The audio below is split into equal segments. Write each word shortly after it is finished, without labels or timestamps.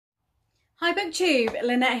Hi BookTube,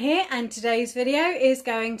 Lynette here, and today's video is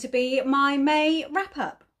going to be my May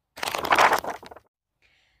wrap-up.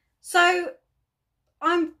 So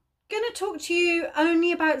I'm going to talk to you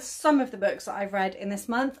only about some of the books that I've read in this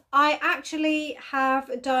month. I actually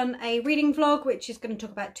have done a reading vlog which is going to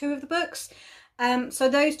talk about two of the books. So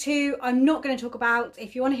those two I'm not going to talk about.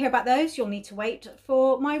 If you want to hear about those, you'll need to wait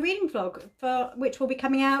for my reading vlog, which will be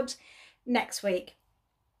coming out next week.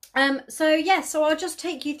 So I'll just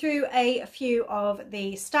take you through a few of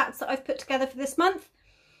the stats that I've put together for this month.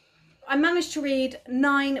 I managed to read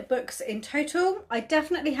 9 books in total. I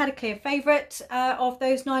definitely had a clear favourite of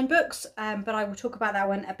those 9 books, but I will talk about that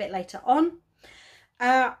one a bit later on.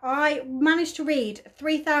 I managed to read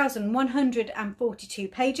 3,142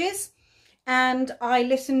 pages and I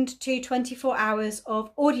listened to 24 hours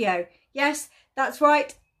of audio. Yes, that's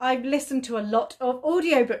right. I've listened to a lot of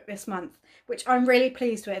audiobook this month, which I'm really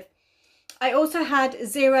pleased with. I also had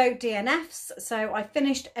 0 DNFs, so I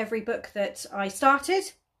finished every book that I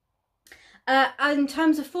started. In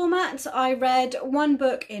terms of format, I read 1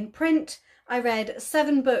 book in print, I read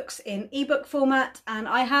 7 books in ebook format, and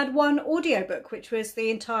I had 1 audiobook, which was the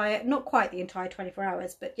entire, not quite the entire 24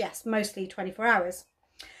 hours, but yes, mostly 24 hours.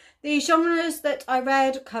 The genres that I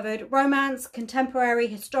read covered romance, contemporary,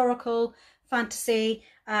 historical, fantasy,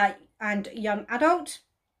 and young adult.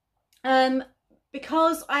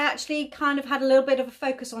 Because I actually kind of had a little bit of a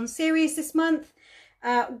focus on series this month,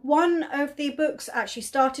 1 of the books actually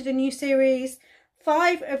started a new series.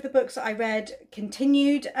 5 of the books that I read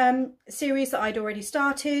continued a series that I'd already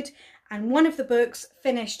started, and 1 of the books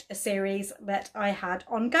finished a series that I had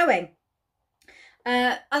ongoing.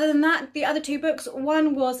 Other than that, the other 2 books,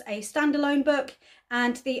 1 was a standalone book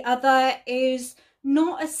and the other is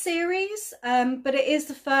not a series, but it is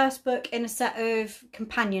the first book in a set of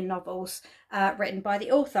companion novels written by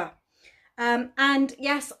the author. And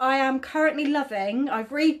yes, I am currently loving,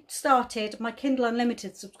 I've restarted my Kindle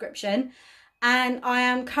Unlimited subscription and I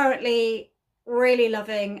am currently really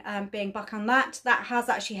loving being back on that. That has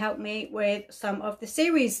actually helped me with some of the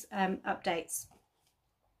series updates.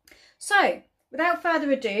 So without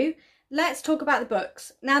further ado, let's talk about the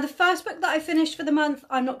books. Now, the first book that I finished for the month,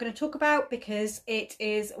 I'm not going to talk about because it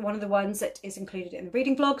is one of the ones that is included in the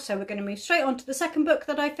reading vlog. So we're going to move straight on to the second book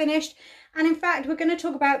that I finished. And in fact, we're going to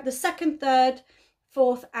talk about the 2nd, 3rd,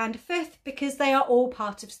 4th and 5th because they are all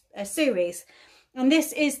part of a series. And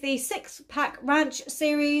this is the Six Pack Ranch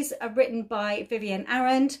series written by Vivienne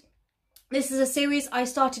Arend. This is a series I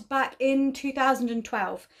started back in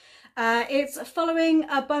 2012. It's following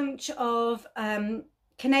a bunch of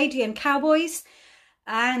Canadian cowboys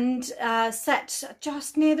and set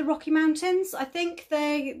just near the Rocky Mountains, I think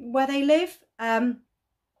where they live.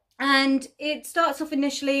 And it starts off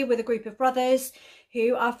initially with a group of brothers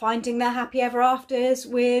who are finding their happy ever afters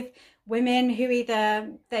with women who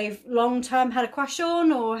either they've long term had a crush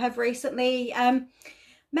on or have recently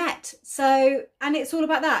met. So, and it's all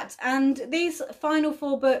about that. And these final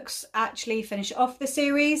 4 books actually finish off the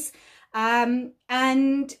series. And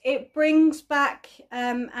it brings back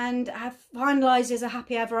and finalises a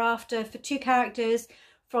happy ever after for 2 characters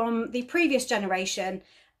from the previous generation.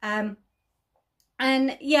 And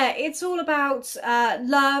yeah, it's all about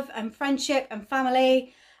love and friendship and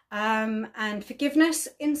family and forgiveness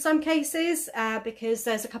in some cases, because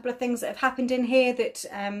there's a couple of things that have happened in here that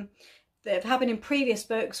have happened in previous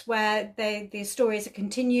books where the stories are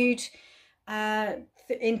continued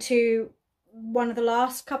into one of the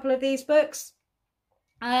last couple of these books.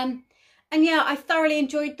 And yeah, I thoroughly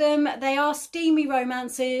enjoyed them. They are steamy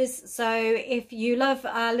romances, so if you love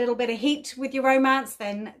a little bit of heat with your romance,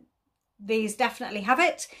 then these definitely have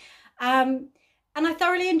it. And I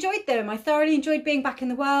thoroughly enjoyed them. I thoroughly enjoyed being back in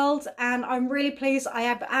the world, and I'm really pleased I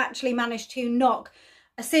have actually managed to knock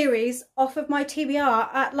a series off of my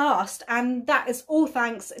TBR at last, and that is all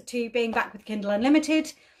thanks to being back with Kindle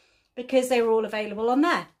Unlimited because they were all available on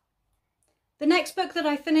there. The next book that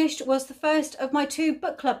I finished was the first of my 2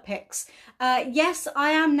 book club picks. Yes,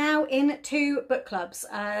 I am now in 2 book clubs.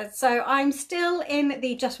 So I'm still in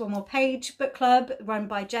the Just One More Page book club run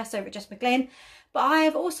by Jess over at Jess McGlynn. But I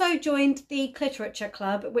have also joined the Cliterature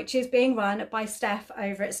Club, which is being run by Steph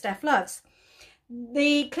over at Steph Loves.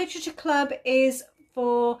 The Cliterature Club is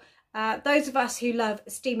for those of us who love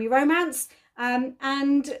steamy romance.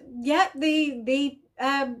 And yeah, the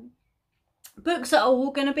books are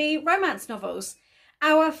all going to be romance novels.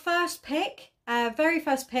 Our first pick, very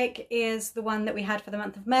first pick, is the one that we had for the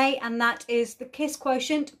month of May, and that is The Kiss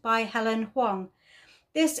Quotient by Helen Hoang.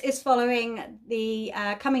 This is following the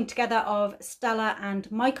coming together of Stella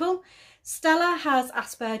and Michael. Stella has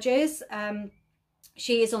Asperger's.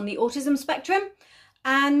 She is on the autism spectrum,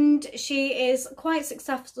 and she is quite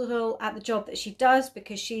successful at the job that she does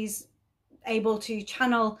because she's able to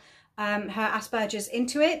channel her Asperger's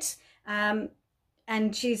into it,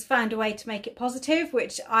 and she's found a way to make it positive,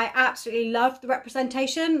 which I absolutely love the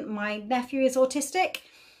representation. My nephew is autistic,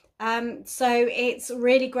 so it's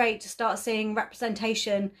really great to start seeing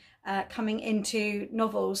representation coming into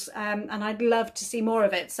novels, and I'd love to see more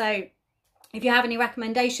of it. So if you have any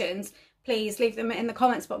recommendations, please leave them in the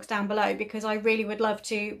comments box down below, because I really would love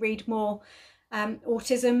to read more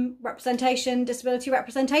autism representation, disability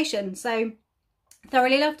representation. So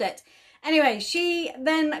thoroughly loved it. Anyway, she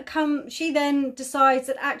then decides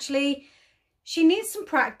that actually she needs some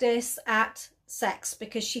practice at sex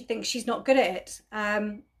because she thinks she's not good at it.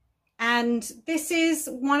 And this is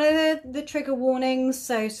one of the trigger warnings.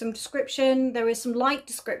 So some description, there is some light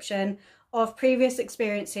description of previous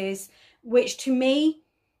experiences, which to me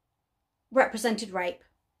represented rape,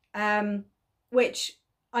 which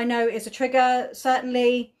I know is a trigger.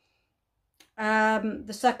 Certainly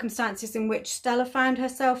the circumstances in which Stella found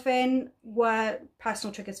herself in were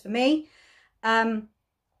personal triggers for me. It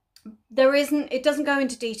doesn't go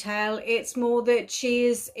into detail. It's more that she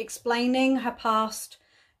is explaining her past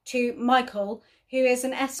to Michael, who is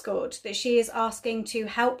an escort, that she is asking to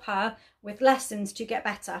help her with lessons to get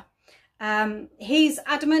better. He's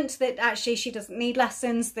adamant that actually she doesn't need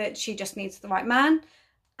lessons, that she just needs the right man.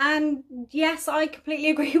 And yes, I completely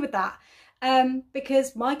agree with that,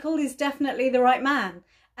 because Michael is definitely the right man.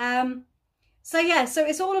 So yeah, so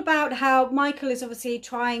it's all about how Michael is obviously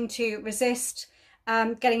trying to resist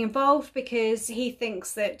getting involved because he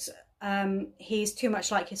thinks that he's too much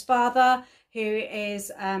like his father, who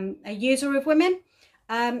is a user of women,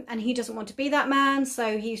 and he doesn't want to be that man,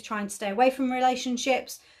 so he's trying to stay away from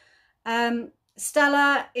relationships.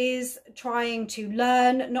 Stella is trying to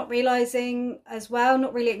learn, not realising as well,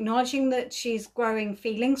 not really acknowledging that she's growing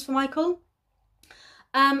feelings for Michael.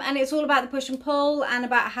 And it's all about the push and pull and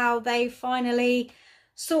about how they finally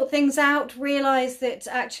sort things out, realise that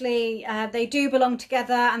actually they do belong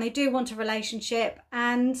together and they do want a relationship.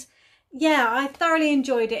 And yeah, I thoroughly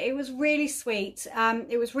enjoyed it. It was really sweet.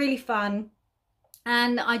 It was really fun.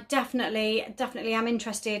 And I definitely am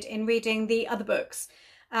interested in reading the other books.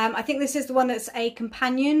 I think this is the one that's a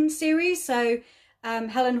companion series. So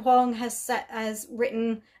Helen Huang has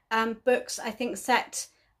written books, I think, set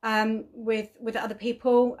with other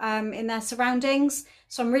people in their surroundings.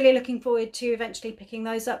 So I'm really looking forward to eventually picking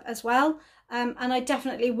those up as well. And I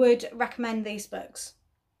definitely would recommend these books.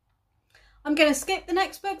 I'm going to skip the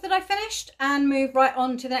next book that I finished and move right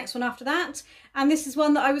on to the next one after that. And this is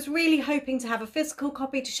one that I was really hoping to have a physical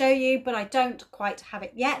copy to show you, but I don't quite have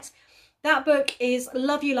it yet. That book is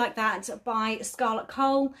Love You Like That by Scarlett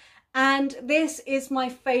Cole, and this is my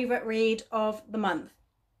favourite read of the month.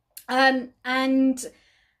 And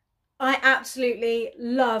I absolutely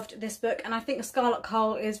loved this book, and I think Scarlett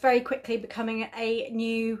Cole is very quickly becoming a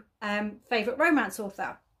new favourite romance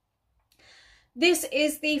author. This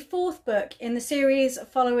is the fourth book in the series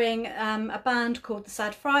following a band called the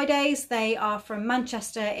Sad Fridays. They are from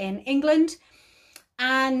Manchester in England,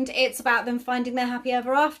 and it's about them finding their happy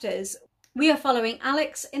ever afters. We are following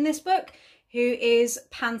Alex in this book, who is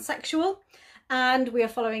pansexual, and we are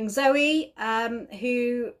following Zoe,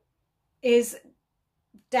 who is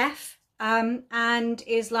deaf and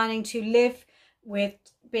is learning to live with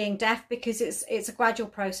being deaf because it's a gradual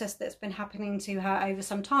process that's been happening to her over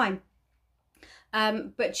some time.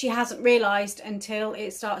 But she hasn't realised until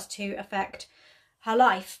it starts to affect her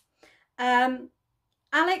life.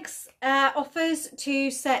 Alex offers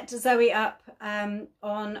to set Zoe up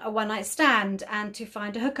on a one-night stand and to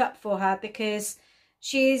find a hookup for her because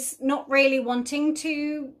she's not really wanting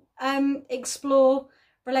to explore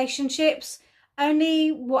relationships.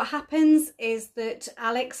 Only what happens is that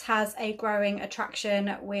Alex has a growing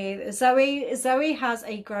attraction with Zoe. Zoe has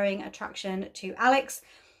a growing attraction to Alex.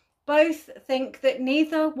 Both think that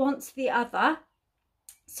neither wants the other.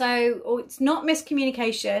 So it's not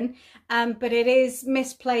miscommunication, but it is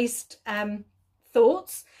misplaced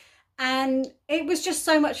thoughts. And it was just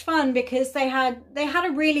so much fun because they had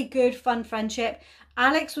a really good, fun friendship.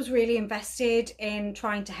 Alex was really invested in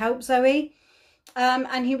trying to help Zoe.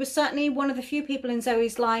 And he was certainly one of the few people in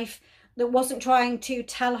Zoe's life that wasn't trying to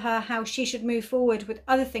tell her how she should move forward with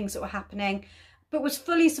other things that were happening, but was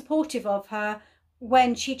fully supportive of her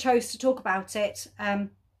when she chose to talk about it.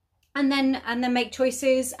 And then make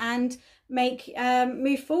choices and make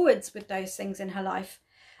move forwards with those things in her life.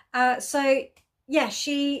 So yeah,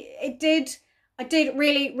 I did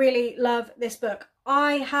really love this book.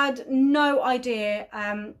 I had no idea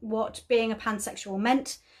what being a pansexual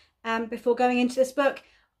meant before going into this book.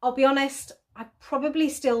 I'll be honest, I probably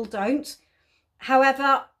still don't.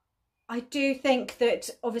 However, I do think that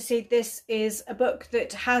obviously this is a book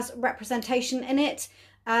that has representation in it.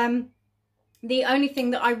 The only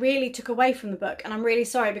thing that I really took away from the book, and I'm really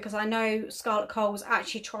sorry because I know Scarlett Cole was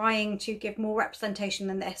actually trying to give more representation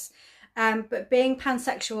than this, but being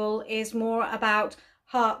pansexual is more about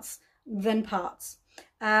hearts than parts.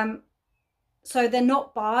 So they're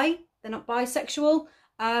not bisexual.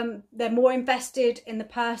 They're more invested in the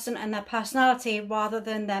person and their personality rather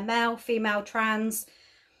than their male, female, trans,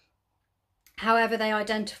 however they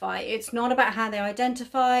identify. It's not about how they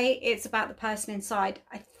identify, it's about the person inside.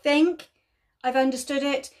 I think I've understood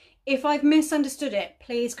it. If I've misunderstood it,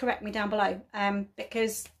 please correct me down below,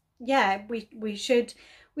 because yeah, we should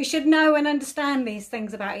know and understand these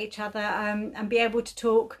things about each other, and be able to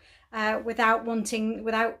talk without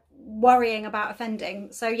worrying about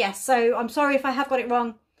offending. So yes, so I'm sorry if I have got it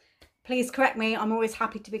wrong. Please correct me. I'm always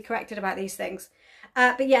happy to be corrected about these things.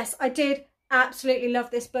 But yes, I did absolutely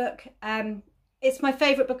love this book. It's my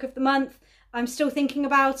favourite book of the month. I'm still thinking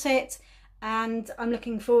about it, and I'm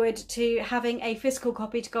looking forward to having a physical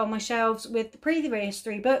copy to go on my shelves with the previous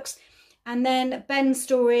 3 books. And then Ben's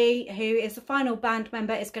story, who is the final band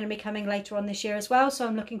member, is going to be coming later on this year as well. So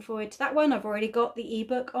I'm looking forward to that one. I've already got the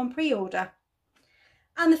ebook on pre-order.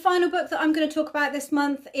 And the final book that I'm going to talk about this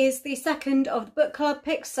month is the second of the book club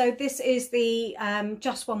picks. So this is the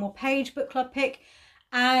Just One More Page book club pick.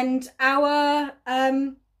 And our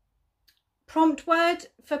prompt word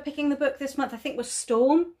for picking the book this month, I think, was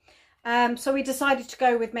storm. So we decided to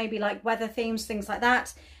go with maybe like weather themes, things like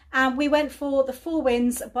that. And we went for The Four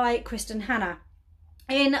Winds by Kristin Hannah.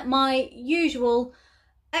 In my usual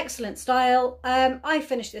excellent style, I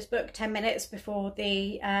finished this book 10 minutes before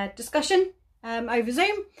the discussion over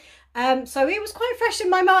Zoom. So it was quite fresh in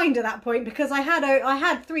my mind at that point, because I had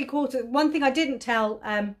 3/4. One thing I didn't tell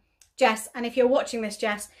Jess, and if you're watching this,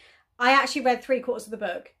 Jess, I actually read 3/4 of the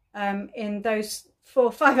book in those 4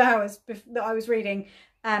 or 5 hours that I was reading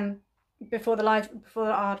before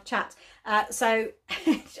our chat. So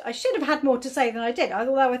I should have had more to say than I did,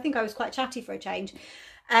 although I think I was quite chatty for a change.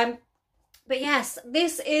 But yes,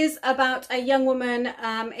 this is about a young woman.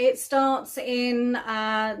 It starts in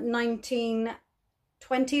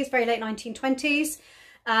 1920s, very late 1920s.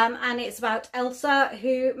 And it's about Elsa,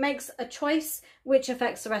 who makes a choice which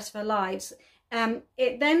affects the rest of her lives.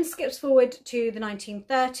 It then skips forward to the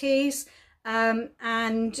 1930s,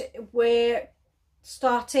 and we're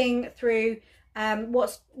starting through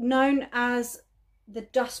what's known as the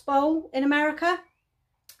Dust Bowl in America.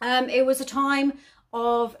 It was a time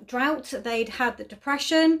of drought. They'd had the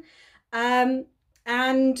Depression, and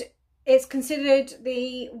it's considered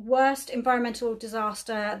the worst environmental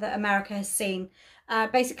disaster that America has seen.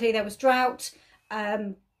 Basically, there was drought,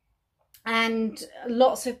 and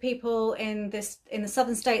lots of people in the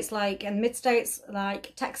southern states, and mid states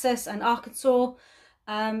like Texas and Arkansas,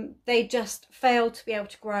 they just failed to be able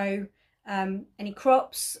to grow any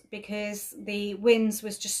crops, because the winds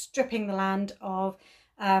was just stripping the land of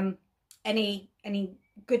any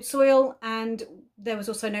good soil, and there was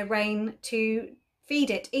also no rain to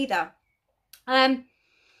feed it either.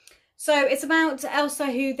 So it's about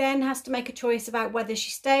Elsa, who then has to make a choice about whether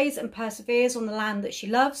she stays and perseveres on the land that she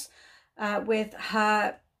loves with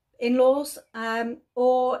her in-laws,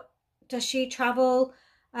 or does she travel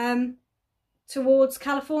towards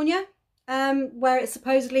California, where it's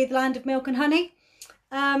supposedly the land of milk and honey,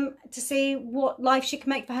 to see what life she can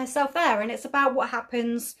make for herself there. And it's about what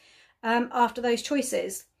happens after those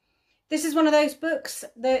choices. This is one of those books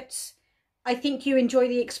that I think you enjoy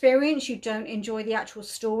the experience, you don't enjoy the actual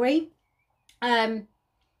story. I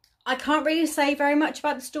can't really say very much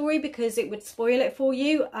about the story because it would spoil it for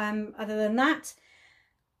you, other than that.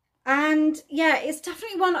 And yeah, it's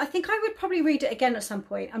definitely one, I think I would probably read it again at some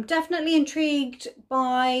point. I'm definitely intrigued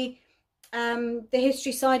by the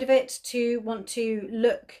history side of it, to want to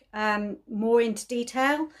look more into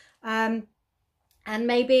detail. And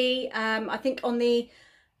maybe, I think on the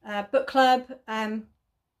book club,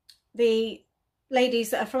 the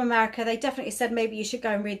ladies that are from America, they definitely said maybe you should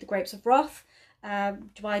go and read The Grapes of Wrath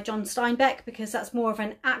by John Steinbeck, because that's more of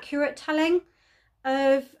an accurate telling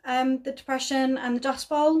of the Depression and the Dust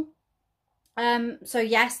Bowl. So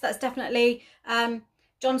yes, that's definitely,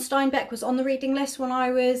 John Steinbeck was on the reading list when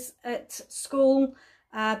I was at school,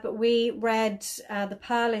 but we read The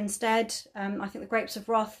Pearl instead. I think The Grapes of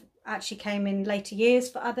Wrath actually came in later years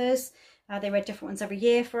for others. They read different ones every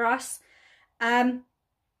year for us. And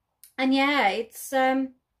yeah, it's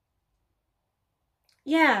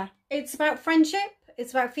about friendship.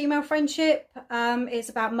 It's about female friendship. It's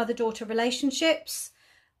about mother-daughter relationships.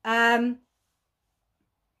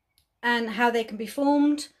 and how they can be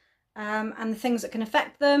formed, and the things that can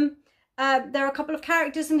affect them. There are a couple of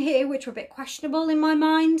characters in here which were a bit questionable in my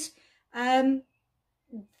mind.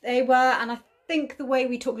 They were, and I think the way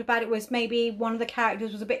we talked about it was maybe one of the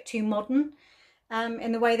characters was a bit too modern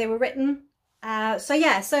in the way they were written. So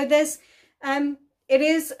yeah, so there's it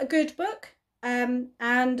is a good book, and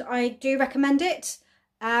I do recommend it.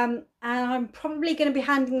 And I'm probably going to be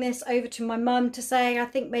handing this over to my mum to say, I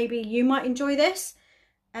think maybe you might enjoy this.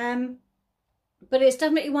 But it's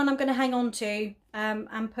definitely one I'm going to hang on to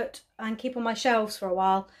and keep on my shelves for a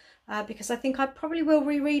while, because I think I probably will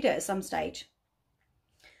reread it at some stage.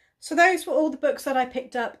 So those were all the books that I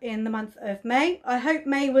picked up in the month of May. I hope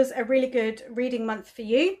May was a really good reading month for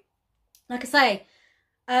you. Like I say,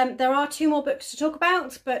 there are 2 more books to talk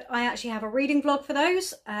about, but I actually have a reading vlog for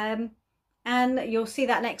those, and you'll see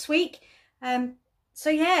that next week. So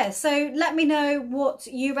yeah, so let me know what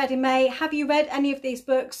you read in May. Have you read any of these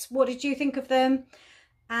books? What did you think of them?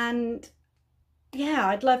 And yeah,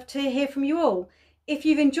 I'd love to hear from you all. If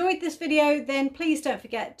you've enjoyed this video, then please don't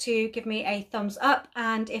forget to give me a thumbs up.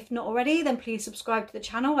 And if not already, then please subscribe to the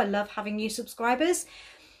channel. I love having new subscribers.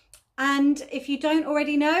 And if you don't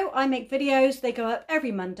already know, I make videos. They go up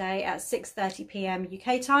every Monday at 6:30 p.m.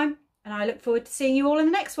 UK time. And I look forward to seeing you all in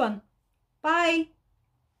the next one. Bye.